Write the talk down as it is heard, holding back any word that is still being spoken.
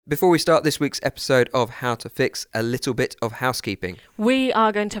Before we start this week's episode of How to Fix, a little bit of housekeeping. We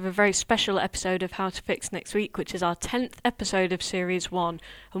are going to have a very special episode of How to Fix next week, which is our 10th episode of Series 1,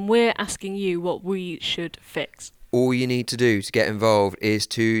 and we're asking you what we should fix. All you need to do to get involved is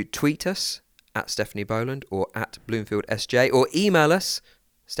to tweet us at Stephanie Boland or at BloomfieldSJ, or email us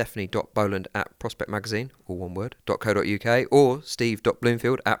stephanie.boland@prospectmagazine, all one word, .co.uk, or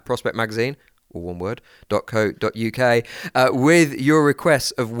steve.bloomfield@prospectmagazine, all one word, .co.uk, with your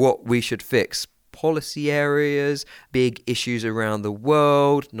requests of what we should fix. Policy areas, big issues around the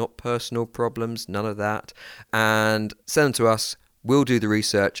world, not personal problems, none of that. And send them to us. We'll do the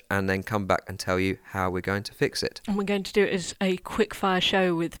research and then come back and tell you how we're going to fix it. And we're going to do it as a quick-fire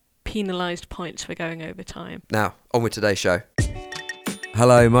show with penalised points for going over time. Now, on with today's show.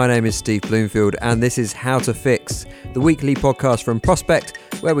 Hello, my name is Steve Bloomfield, and this is How to Fix, the weekly podcast from Prospect,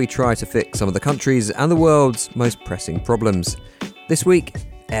 where we try to fix some of the country's and the world's most pressing problems. This week,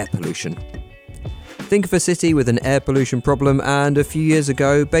 air pollution. Think of a city with an air pollution problem, and a few years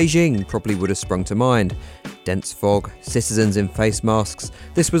ago, Beijing probably would have sprung to mind. Dense fog, citizens in face masks.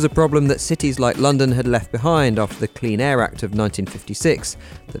 This was a problem that cities like London had left behind after the Clean Air Act of 1956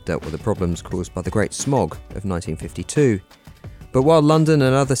 that dealt with the problems caused by the Great Smog of 1952. But while London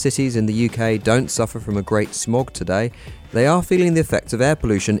and other cities in the UK don't suffer from a great smog today, they are feeling the effects of air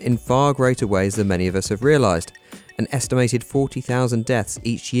pollution in far greater ways than many of us have realised. An estimated 40,000 deaths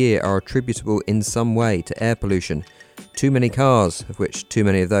each year are attributable in some way to air pollution. Too many cars, of which too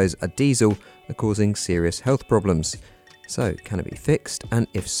many of those are diesel, are causing serious health problems. So, can it be fixed? And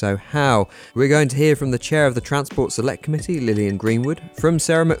if so, how? We're going to hear from the chair of the Transport Select Committee, Lillian Greenwood, from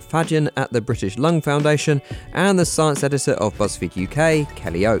Sarah McFadyen at the British Lung Foundation, and the science editor of BuzzFeed UK,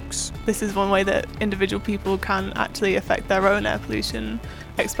 Kelly Oakes. This is one way that individual people can actually affect their own air pollution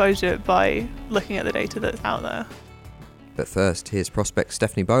exposure by looking at the data that's out there. But first, here's Prospect's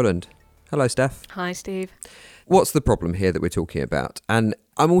Stephanie Boland. Hello, Steph. Hi, Steve. What's the problem here that we're talking about? And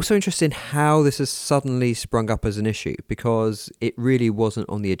I'm also interested in how this has suddenly sprung up as an issue, because it really wasn't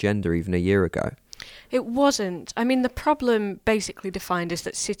on the agenda even a year ago. It wasn't. I mean, the problem basically defined is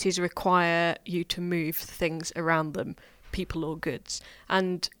that cities require you to move things around them, people or goods.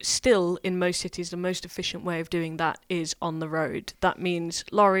 And still, in most cities, the most efficient way of doing that is on the road. That means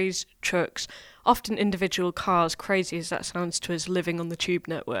lorries, trucks, often individual cars, crazy as that sounds to us living on the tube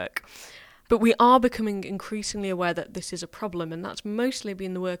network. But we are becoming increasingly aware that this is a problem, and that's mostly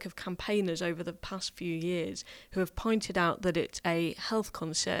been the work of campaigners over the past few years who have pointed out that it's a health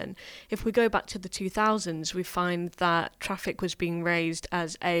concern. If we go back to the 2000s, we find that traffic was being raised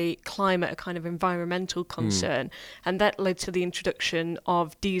as a climate, a kind of environmental concern, and that led to the introduction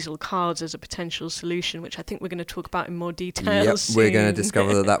of diesel cars as a potential solution, which I think we're going to talk about in more detail soon. We're going to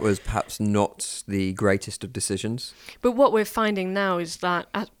discover that was perhaps not the greatest of decisions. But what we're finding now is that,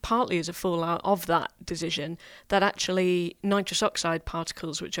 partly as a fallout of that decision, that actually nitrous oxide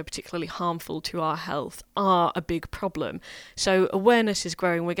particles, which are particularly harmful to our health, are a big problem. So awareness is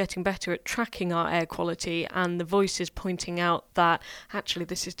growing, we're getting better at tracking our air quality, and the voices pointing out that actually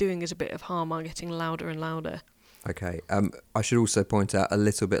this is doing us a bit of harm are getting louder and louder. Okay, I should also point out a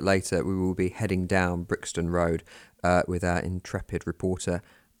little bit later we will be heading down Brixton Road with our intrepid reporter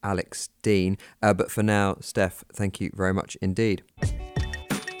Alex Dean. But for now, Steph, thank you very much indeed.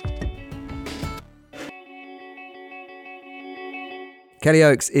 Kelly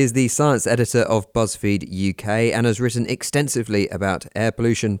Oakes is the science editor of BuzzFeed UK and has written extensively about air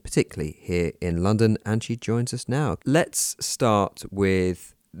pollution, particularly here in London, and she joins us now. Let's start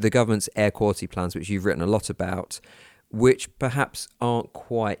with the government's air quality plans, which you've written a lot about, which perhaps aren't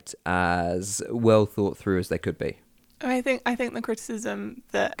quite as well thought through as they could be. I think the criticism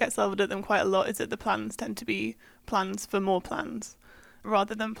that gets levelled at them quite a lot is that the plans tend to be plans for more plans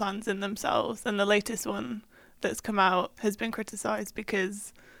rather than plans in themselves. And the latest one that's come out has been criticised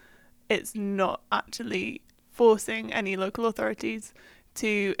because it's not actually forcing any local authorities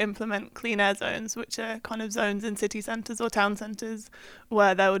to implement clean air zones, which are kind of zones in city centres or town centres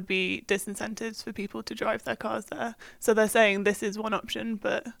where there would be disincentives for people to drive their cars there. So they're saying this is one option,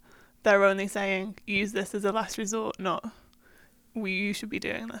 but they're only saying use this as a last resort, not you should be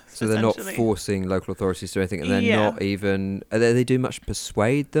doing this. So they're not forcing local authorities to do anything, and they're not even... Are they do much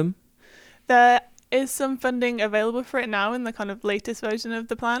persuade them? There is some funding available for it now in the kind of latest version of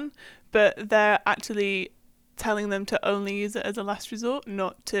the plan, but they're actually telling them to only use it as a last resort,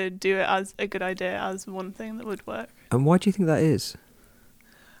 not to do it as a good idea, as one thing that would work. And why do you think that is?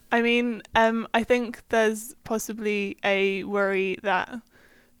 I mean, I think there's possibly a worry that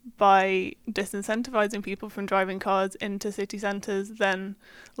by disincentivizing people from driving cars into city centres, then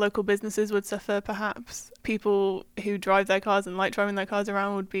local businesses would suffer perhaps. People who drive their cars and like driving their cars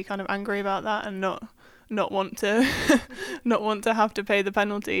around would be kind of angry about that and not want to not want to have to pay the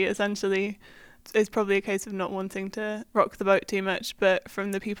penalty. Essentially, it's probably a case of not wanting to rock the boat too much. But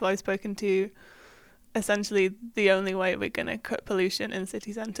from the people I've spoken to, essentially the only way we're going to cut pollution in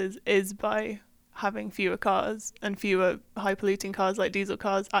city centres is by having fewer cars and fewer high polluting cars like diesel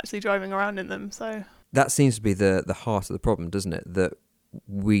cars actually driving around in them. So that seems to be the heart of the problem, doesn't it? That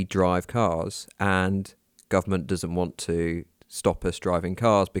we drive cars and government doesn't want to stop us driving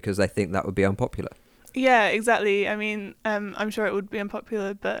cars because they think that would be unpopular. Yeah, exactly. I mean, I'm sure it would be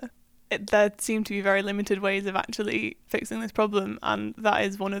unpopular, but there seem to be very limited ways of actually fixing this problem, and that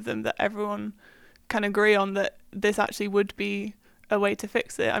is one of them that everyone can agree on, that this actually would be a way to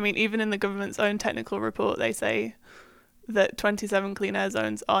fix it. I mean, even in the government's own technical report, they say that 27 clean air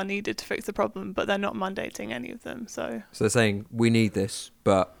zones are needed to fix the problem, but they're not mandating any of them. So they're saying, we need this,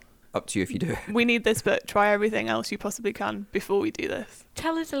 but up to you if you do it. We need this, but try everything else you possibly can before we do this.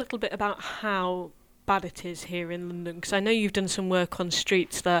 Tell us a little bit about how bad it is here in London, because I know you've done some work on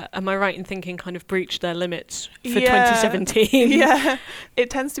streets that, am I right in thinking, kind of breached their limits for 2017? Yeah, it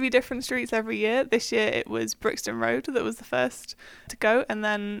tends to be different streets every year. This year it was Brixton Road that was the first to go, and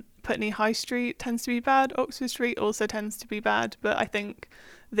then Putney High Street tends to be bad. Oxford Street also tends to be bad, but I think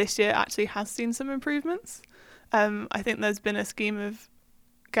this year actually has seen some improvements. I think there's been a scheme of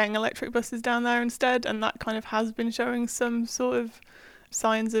getting electric buses down there instead, and that kind of has been showing some sort of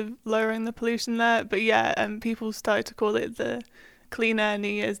signs of lowering the pollution there. But yeah, people started to call it the Clean Air New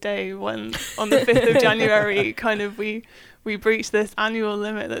Year's Day when on the 5th of January kind of we breached this annual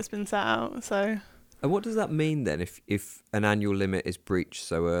limit that's been set out. So, and what does that mean then if an annual limit is breached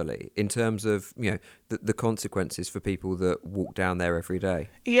so early, in terms of, you know, the consequences for people that walk down there every day?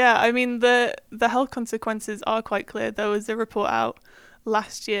 Yeah, I mean the health consequences are quite clear. There was a report out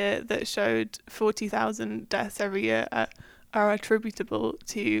last year that showed 40,000 deaths every year are attributable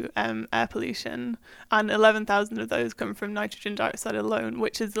to air pollution, and 11,000 of those come from nitrogen dioxide alone,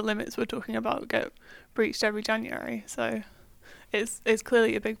 which is the limits we're talking about get breached every January. So it's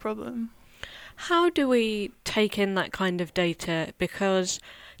clearly a big problem. How do we take in that kind of data? Because,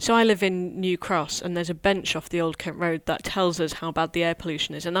 so I live in New Cross, and there's a bench off the Old Kent Road that tells us how bad the air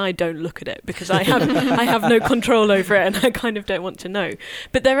pollution is, and I don't look at it because I have no control over it, and I kind of don't want to know.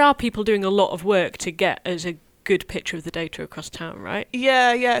 But there are people doing a lot of work to get as a good picture of the data across town, right?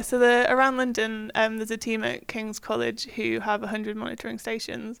 Yeah. So around London, there's a team at King's College who have 100 monitoring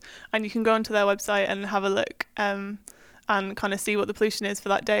stations, and you can go onto their website and have a look and kind of see what the pollution is for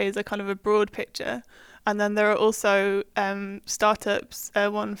that day as a kind of a broad picture. And then there are also startups.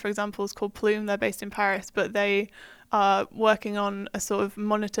 One, for example, is called Plume. They're based in Paris, but they are working on a sort of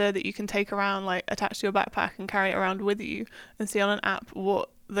monitor that you can take around, like attach to your backpack and carry it around with you, and see on an app what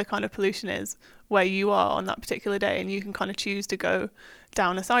the kind of pollution is where you are on that particular day, and you can kind of choose to go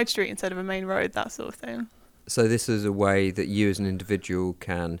down a side street instead of a main road, that sort of thing. So this is a way that you as an individual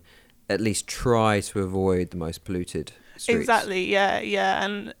can at least try to avoid the most polluted streets. Exactly, yeah.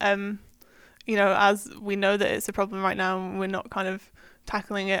 And you know, as we know that it's a problem right now and we're not kind of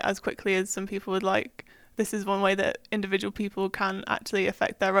tackling it as quickly as some people would like, this is one way that individual people can actually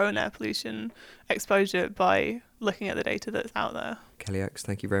affect their own air pollution exposure by looking at the data that's out there. Kelly Oakes,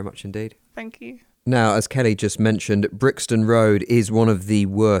 thank you very much indeed. Thank you. Now, as Kelly just mentioned, Brixton Road is one of the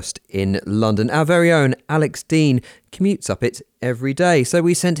worst in London. Our very own Alex Dean commutes up it every day, so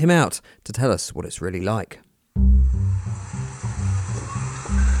we sent him out to tell us what it's really like.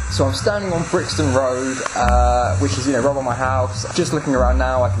 So I'm standing on Brixton Road, which is, right by my house. Just looking around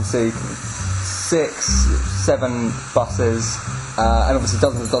now, I can see 6, 7 buses, and obviously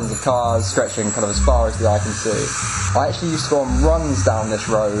dozens of cars stretching kind of as far as the eye can see. I actually used to go on runs down this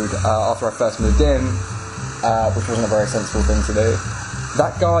road after I first moved in, which wasn't a very sensible thing to do.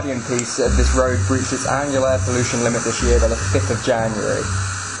 That Guardian piece of this road breached its annual air pollution limit this year by the 5th of January.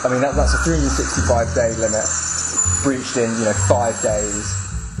 I mean, that's a 365-day limit, breached in, 5 days.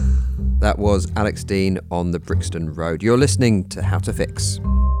 That was Alex Dean on the Brixton Road. You're listening to How to Fix.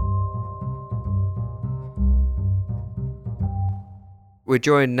 We're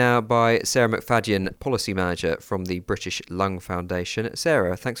joined now by Sarah McFadyen, Policy Manager from the British Lung Foundation.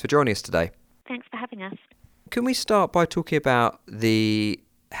 Sarah, thanks for joining us today. Thanks for having us. Can we start by talking about the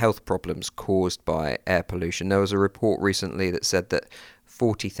health problems caused by air pollution? There was a report recently that said that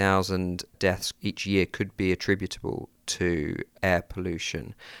 40,000 deaths each year could be attributable to air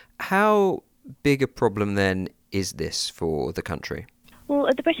pollution. How big a problem then is this for the country? Well,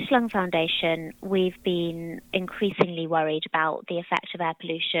 at the British Lung Foundation, we've been increasingly worried about the effect of air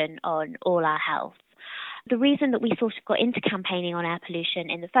pollution on all our health. The reason that we sort of got into campaigning on air pollution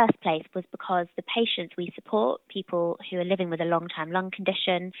in the first place was because the patients we support, people who are living with a long-term lung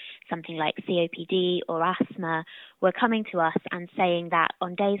condition, something like COPD or asthma, were coming to us and saying that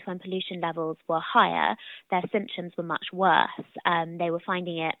on days when pollution levels were higher, their symptoms were much worse. They were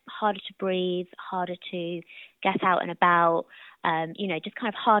finding it harder to breathe, harder to get out and about, just kind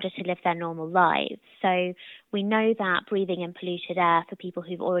of harder to live their normal lives. So we know that breathing in polluted air for people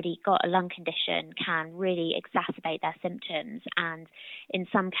who've already got a lung condition can really exacerbate their symptoms and in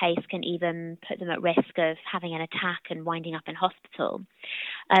some case can even put them at risk of having an attack and winding up in hospital.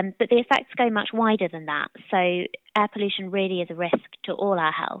 But the effects go much wider than that. So air pollution really is a risk to all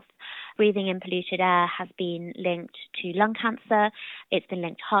our health. Breathing in polluted air has been linked to lung cancer, it's been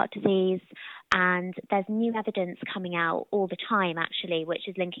linked to heart disease, and there's new evidence coming out all the time, actually, which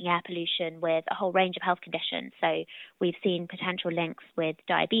is linking air pollution with a whole range of health conditions. So we've seen potential links with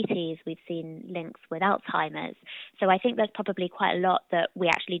diabetes, we've seen links with Alzheimer's. So I think there's probably quite a lot that we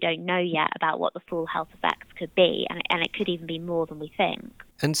actually don't know yet about what the full health effects could be, and it could even be more than we think.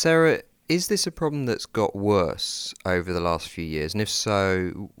 And Sarah, is this a problem that's got worse over the last few years? And if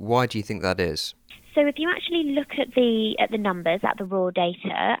so, why do you think that is? So if you actually look at the numbers, at the raw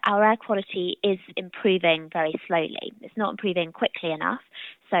data, our air quality is improving very slowly. It's not improving quickly enough.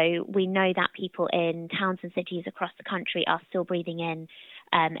 So we know that people in towns and cities across the country are still breathing in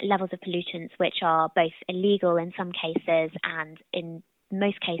levels of pollutants which are both illegal in some cases and in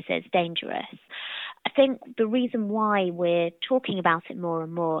most cases dangerous. I think the reason why we're talking about it more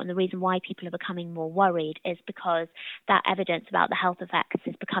and more and the reason why people are becoming more worried is because that evidence about the health effects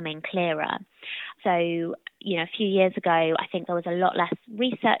is becoming clearer. So, a few years ago, I think there was a lot less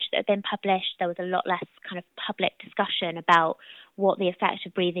research that had been published. There was a lot less kind of public discussion about what the effect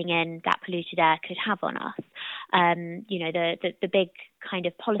of breathing in that polluted air could have on us. The big kind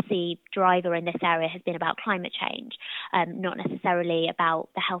of policy driver in this area has been about climate change, not necessarily about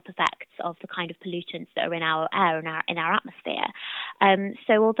the health effects of the kind of pollutants that are in our air and in our atmosphere.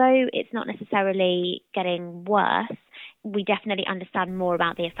 So although it's not necessarily getting worse, we definitely understand more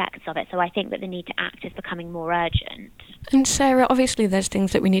about the effects of it. So I think that the need to act is becoming more urgent. And Sarah, obviously there's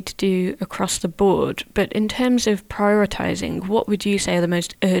things that we need to do across the board, but in terms of prioritising, what would you say are the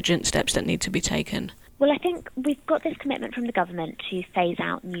most urgent steps that need to be taken? Well, I think we've got this commitment from the government to phase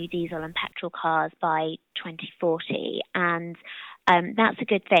out new diesel and petrol cars by 2040, and that's a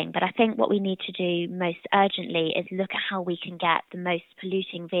good thing. But I think what we need to do most urgently is look at how we can get the most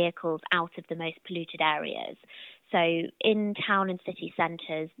polluting vehicles out of the most polluted areas. So in town and city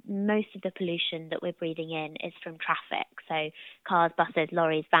centres, most of the pollution that we're breathing in is from traffic. So cars, buses,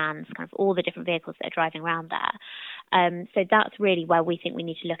 lorries, vans, kind of all the different vehicles that are driving around there. So that's really where we think we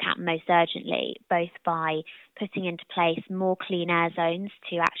need to look at most urgently, both by putting into place more clean air zones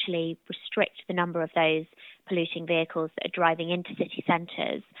to actually restrict the number of those polluting vehicles that are driving into city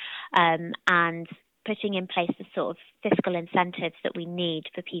centres, and putting in place the sort of fiscal incentives that we need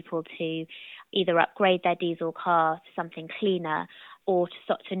for people to either upgrade their diesel car to something cleaner or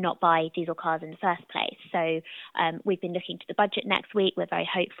to not buy diesel cars in the first place. So we've been looking to the budget next week. We're very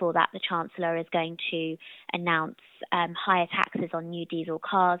hopeful that the Chancellor is going to announce higher taxes on new diesel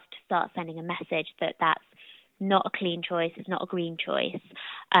cars to start sending a message that that's not a clean choice, it's not a green choice.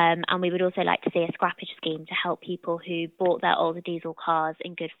 And we would also like to see a scrappage scheme to help people who bought their older diesel cars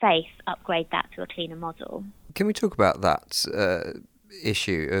in good faith upgrade that to a cleaner model. Can we talk about that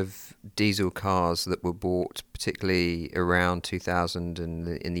issue of diesel cars that were bought particularly around 2000 and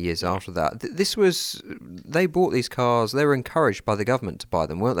in the years after that? They bought these cars, they were encouraged by the government to buy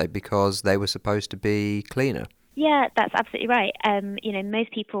them, weren't they? Because they were supposed to be cleaner. Yeah, that's absolutely right.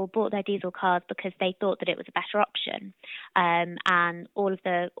 Most people bought their diesel cars because they thought that it was a better option, and all of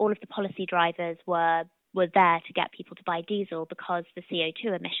the policy drivers were there to get people to buy diesel because the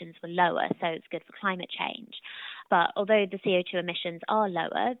CO2 emissions were lower, so it's good for climate change. But although the CO2 emissions are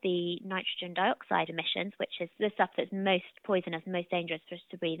lower, the nitrogen dioxide emissions, which is the stuff that's most poisonous, most dangerous for us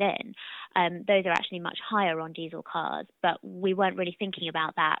to breathe in, those are actually much higher on diesel cars. But we weren't really thinking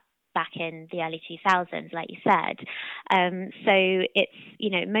about that back in the early 2000s, like you said. So it's,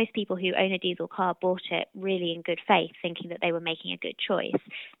 most people who own a diesel car bought it really in good faith, thinking that they were making a good choice.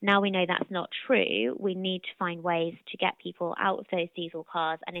 Now we know that's not true. We need to find ways to get people out of those diesel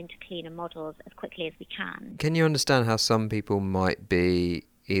cars and into cleaner models as quickly as we can. Can you understand how some people might be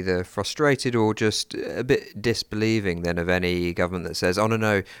either frustrated or just a bit disbelieving then of any government that says, oh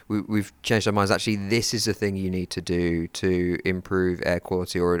no, we've changed our minds, actually this is the thing you need to do to improve air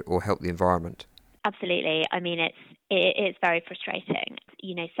quality or help the environment? Absolutely. I mean, It's very frustrating.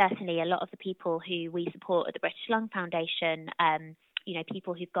 Certainly a lot of the people who we support at the British Lung Foundation,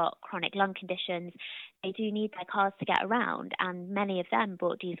 people who've got chronic lung conditions, they do need their cars to get around, and many of them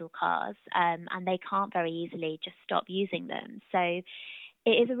bought diesel cars, and they can't very easily just stop using them. So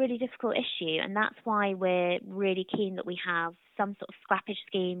it is a really difficult issue, and that's why we're really keen that we have some sort of scrappage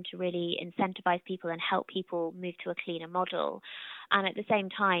scheme to really incentivise people and help people move to a cleaner model. And at the same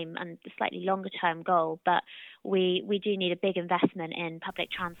time, and the slightly longer term goal, but we do need a big investment in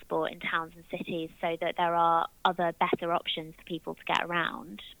public transport in towns and cities so that there are other better options for people to get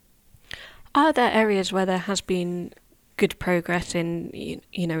around. Are there areas where there has been good progress in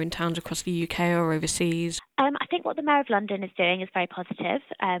towns across the UK or overseas? I think what the Mayor of London is doing is very positive.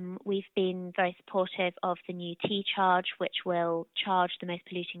 We've been very supportive of the new T-charge, which will charge the most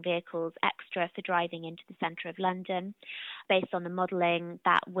polluting vehicles extra for driving into the centre of London. Based on the modelling,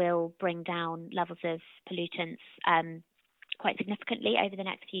 that will bring down levels of pollutants quite significantly over the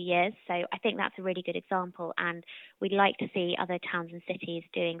next few years. So I think that's a really good example, and we'd like to see other towns and cities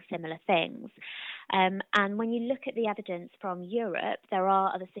doing similar things. And when you look at the evidence from Europe, there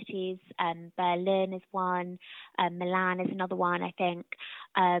are other cities. Berlin is one, Milan is another one, I think,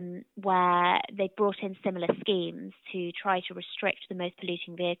 where they've brought in similar schemes to try to restrict the most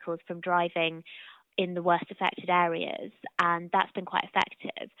polluting vehicles from driving in the worst affected areas, and that's been quite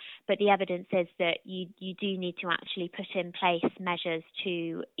effective. But the evidence is that you do need to actually put in place measures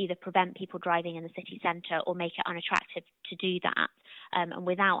to either prevent people driving in the city centre or make it unattractive to do that. And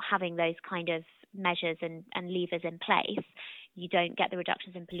without having those kind of measures and levers in place, you don't get the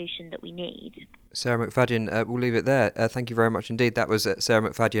reductions in pollution that we need. Sarah McFadyen, we'll leave it there. Thank you very much indeed. That was Sarah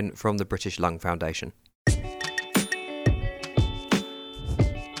McFadyen from the British Lung Foundation.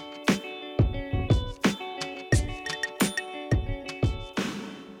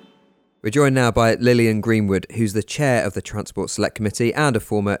 We're joined now by Lillian Greenwood, who's the chair of the Transport Select Committee and a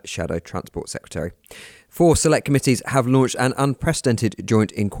former Shadow Transport Secretary. 4 select committees have launched an unprecedented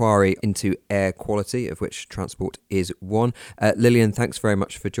joint inquiry into air quality, of which transport is one. Lillian, thanks very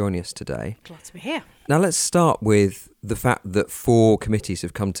much for joining us today. Glad to be here. Now let's start with the fact that 4 committees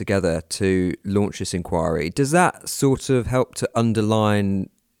have come together to launch this inquiry. Does that sort of help to underline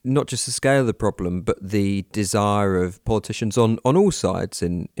not just the scale of the problem, but the desire of politicians on all sides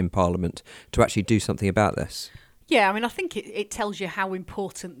in Parliament to actually do something about this? Yeah, I mean, I think it tells you how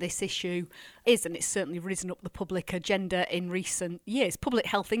important this issue is, and it's certainly risen up the public agenda in recent years. Public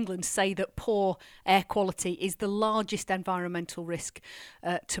Health England say that poor air quality is the largest environmental risk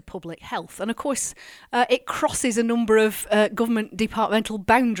to public health. And of course, it crosses a number of government departmental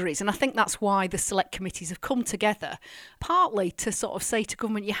boundaries. And I think that's why the select committees have come together, partly to sort of say to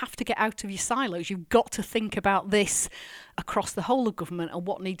government, you have to get out of your silos. You've got to think about this across the whole of government and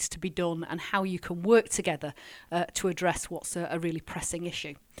what needs to be done and how you can work together to address what's a really pressing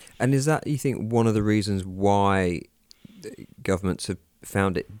issue. And is that, you think, one of the reasons why governments have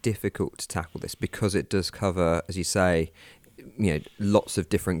found it difficult to tackle this? Because it does cover, as you say, lots of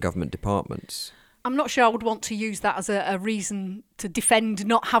different government departments? I'm not sure I would want to use that as a reason to defend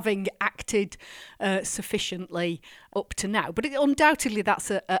not having acted sufficiently up to now. But undoubtedly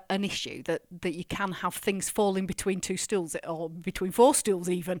that's an issue, that you can have things falling between 2 stools or between 4 stools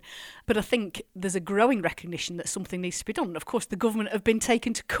even. But I think there's a growing recognition that something needs to be done. And of course, the government have been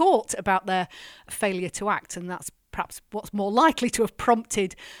taken to court about their failure to act, and that's perhaps what's more likely to have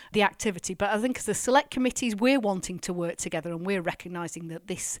prompted the activity. But I think as the select committees, we're wanting to work together, and we're recognising that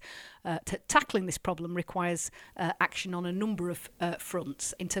this tackling this problem requires action on a number of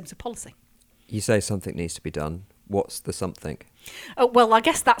fronts in terms of policy. You say something needs to be done. What's the something? Well, I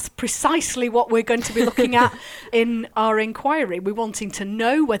guess that's precisely what we're going to be looking at in our inquiry. We're wanting to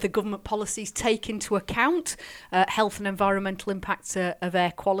know whether government policies take into account health and environmental impacts of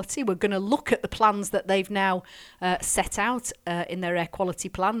air quality. We're going to look at the plans that they've now set out in their air quality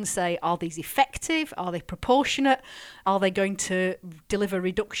plans. Say, are these effective? Are they proportionate? Are they going to deliver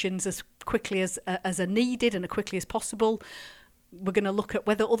reductions as quickly as are needed and as quickly as possible? We're going to look at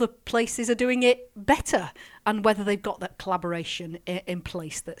whether other places are doing it better and whether they've got that collaboration in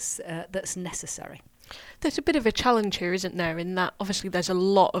place that's necessary. There's a bit of a challenge here, isn't there, in that obviously there's a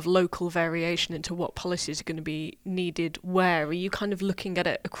lot of local variation into what policies are going to be needed where. Are you kind of looking at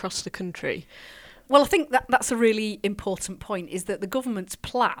it across the country? Well, I think that's a really important point, is that the government's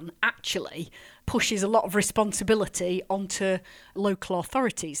plan actually pushes a lot of responsibility onto local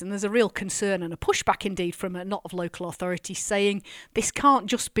authorities. And there's a real concern and a pushback indeed from a lot of local authorities saying this can't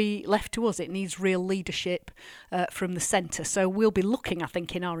just be left to us. It needs real leadership from the centre. So we'll be looking, I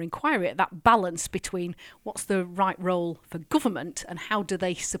think, in our inquiry at that balance between what's the right role for government and how do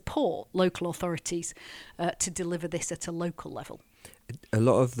they support local authorities to deliver this at a local level. A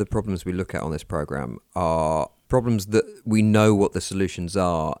lot of the problems we look at on this programme are problems that we know what the solutions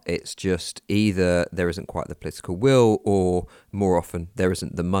are. It's just either there isn't quite the political will, or more often there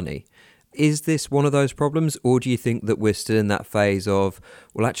isn't the money. Is this one of those problems, or do you think that we're still in that phase of,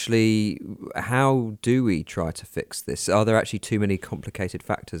 well, actually, how do we try to fix this? Are there actually too many complicated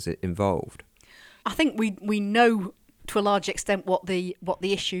factors involved? I think we know to a large extent what the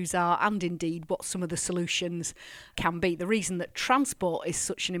issues are, and indeed what some of the solutions can be. The reason that transport is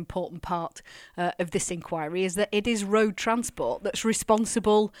such an important part of this inquiry is that it is road transport that's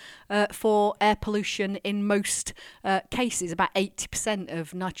responsible for air pollution in most cases. About 80%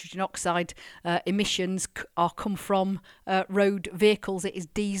 of nitrogen oxide emissions come from road vehicles. It is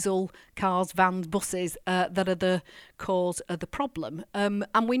diesel, cars, vans, buses that are the cause of the problem. And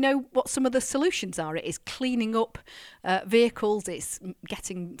we know what some of the solutions are. It is cleaning up vehicles, it's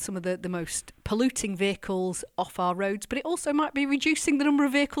getting some of the most polluting vehicles off our roads, but it also might be reducing the number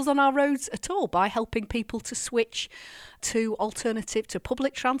of vehicles on our roads at all by helping people to switch to alternative to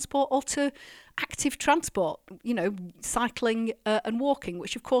public transport or to active transport, cycling and walking,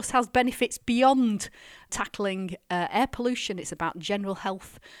 which of course has benefits beyond tackling air pollution. It's about general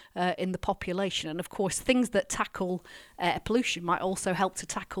health in the population. And of course, things that tackle air pollution might also help to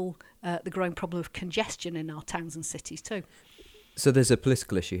tackle the growing problem of congestion in our towns and cities too. So there's a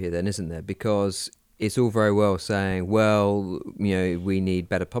political issue here then, isn't there? Because it's all very well saying, well, we need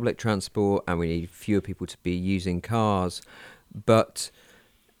better public transport and we need fewer people to be using cars. But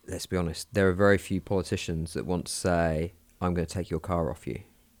let's be honest, there are very few politicians that want to say, I'm going to take your car off you.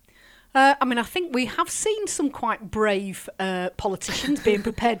 I think we have seen some quite brave politicians being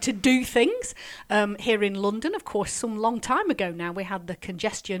prepared to do things here in London. Of course, some long time ago now, we had the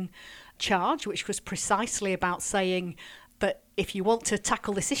congestion charge, which was precisely about saying that if you want to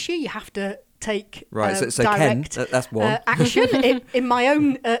tackle this issue, you have to take so direct Ken, that's one. action. In my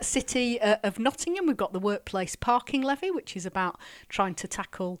own city of Nottingham, we've got the workplace parking levy, which is about trying to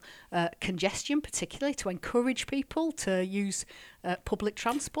tackle congestion, particularly to encourage people to use public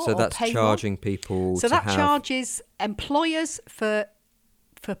transport. So or that's pay charging more. people So to that have... charges employers for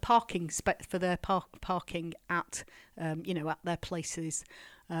parking for their parking at at their places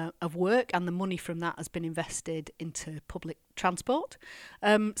of work, and the money from that has been invested into public transport.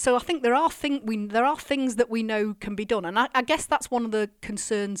 So I think there are things that we know can be done, and I guess that's one of the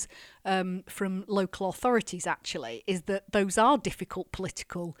concerns from local authorities actually, is that those are difficult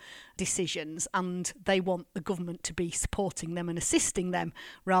political decisions, and they want the government to be supporting them and assisting them,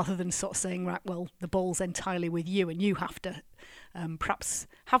 rather than sort of saying, right, well, the ball's entirely with you and you have to perhaps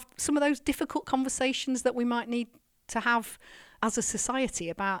have some of those difficult conversations that we might need to have as a society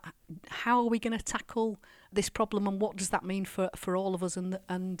about how are we going to tackle this problem and what does that mean for all of us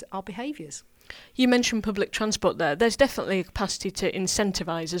and our behaviours. You mentioned public transport there. There's definitely a capacity to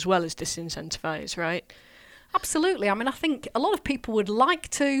incentivise as well as disincentivise, right? Absolutely. I think a lot of people would like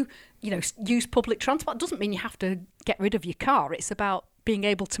to, use public transport. It doesn't mean you have to get rid of your car. It's about being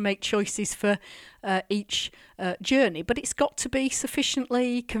able to make choices for each journey, but it's got to be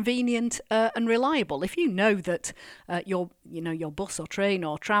sufficiently convenient and reliable. If you know that your bus or train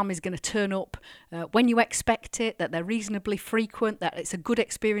or tram is going to turn up when you expect it, that they're reasonably frequent, that it's a good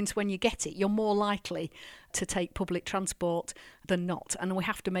experience when you get it, you're more likely to take public transport than not. And we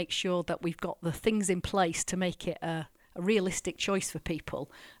have to make sure that we've got the things in place to make it a realistic choice for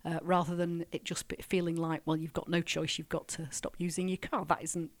people, rather than it just feeling like, well, you've got no choice, you've got to stop using your car.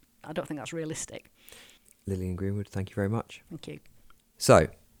 I don't think that's realistic. Lillian Greenwood, thank you very much. Thank you. So,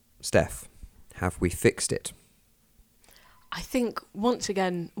 Steph, have we fixed it? I think, once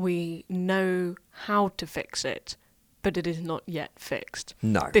again, we know how to fix it, but it is not yet fixed.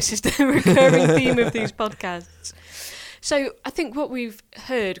 No. This is the recurring theme of these podcasts. So I think what we've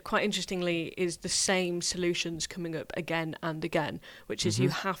heard, quite interestingly, is the same solutions coming up again and again, which is you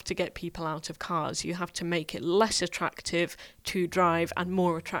have to get people out of cars. You have to make it less attractive to drive and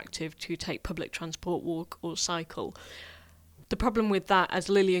more attractive to take public transport, walk or cycle. The problem with that, as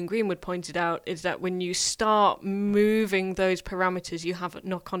Lillian Greenwood pointed out, is that when you start moving those parameters, you have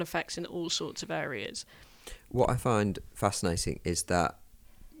knock-on effects in all sorts of areas. What I find fascinating is that,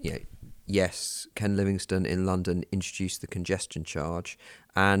 yes, Ken Livingstone in London introduced the congestion charge,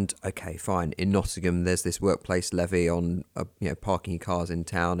 and okay, fine. In Nottingham, there's this workplace levy on parking your cars in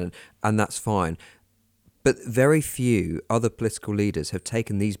town, and that's fine. But very few other political leaders have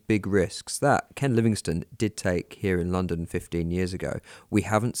taken these big risks that Ken Livingstone did take here in London 15 years ago. We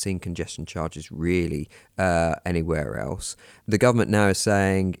haven't seen congestion charges really anywhere else. The government now is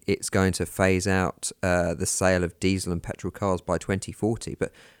saying it's going to phase out the sale of diesel and petrol cars by 2040,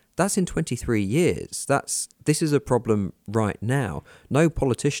 but that's in 23 years. This is a problem right now. No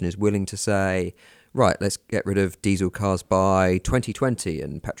politician is willing to say, right, let's get rid of diesel cars by 2020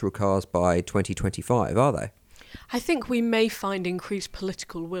 and petrol cars by 2025, are they? I think we may find increased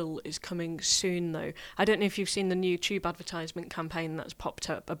political will is coming soon, though. I don't know if you've seen the new tube advertisement campaign that's popped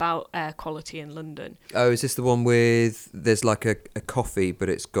up about air quality in London. Oh, is this the one with, there's like a coffee, but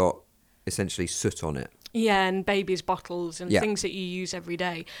it's got essentially soot on it? Yeah, and babies' bottles and things that you use every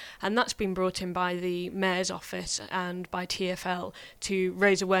day. And that's been brought in by the Mayor's Office and by TfL to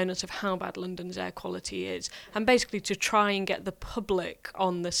raise awareness of how bad London's air quality is, and basically to try and get the public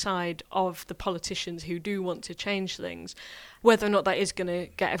on the side of the politicians who do want to change things. Whether or not that is going to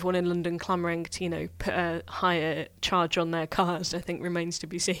get everyone in London clamouring to, put a higher charge on their cars, I think remains to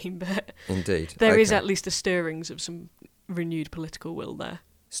be seen. But indeed, there is at least a stirrings of some renewed political will there.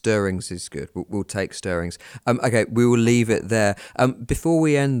 Stirrings is good. We'll take stirrings. Okay, we will leave it there. Before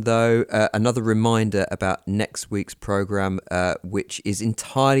we end, though, another reminder about next week's programme, which is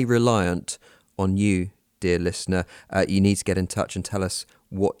entirely reliant on you, dear listener. You need to get in touch and tell us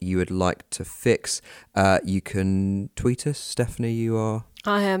what you would like to fix. You can tweet us. Stephanie, you are?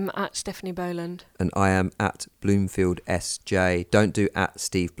 I am at Stephanie Boland. And I am at Bloomfield SJ. Don't do at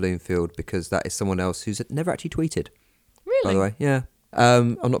Steve Bloomfield, because that is someone else who's never actually tweeted. Really? By the way, yeah.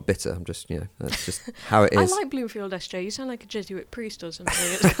 I'm not bitter. I'm just, that's just how it is. I like Bloomfield SJ. You sound like a Jesuit priest or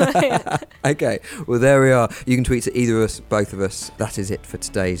something. Okay, well, there we are. You can tweet to either of us, both of us. That is it for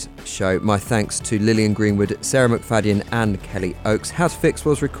today's show. My thanks to Lillian Greenwood, Sarah McFadden and Kelly Oakes. How to Fix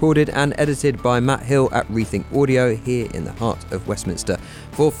was recorded and edited by Matt Hill at Rethink Audio here in the heart of Westminster.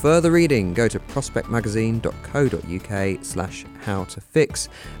 For further reading, go to prospectmagazine.co.uk/howtofix.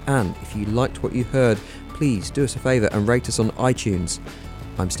 And if you liked what you heard, please do us a favour and rate us on iTunes.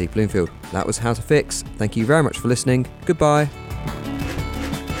 I'm Steve Bloomfield. That was How to Fix. Thank you very much for listening. Goodbye.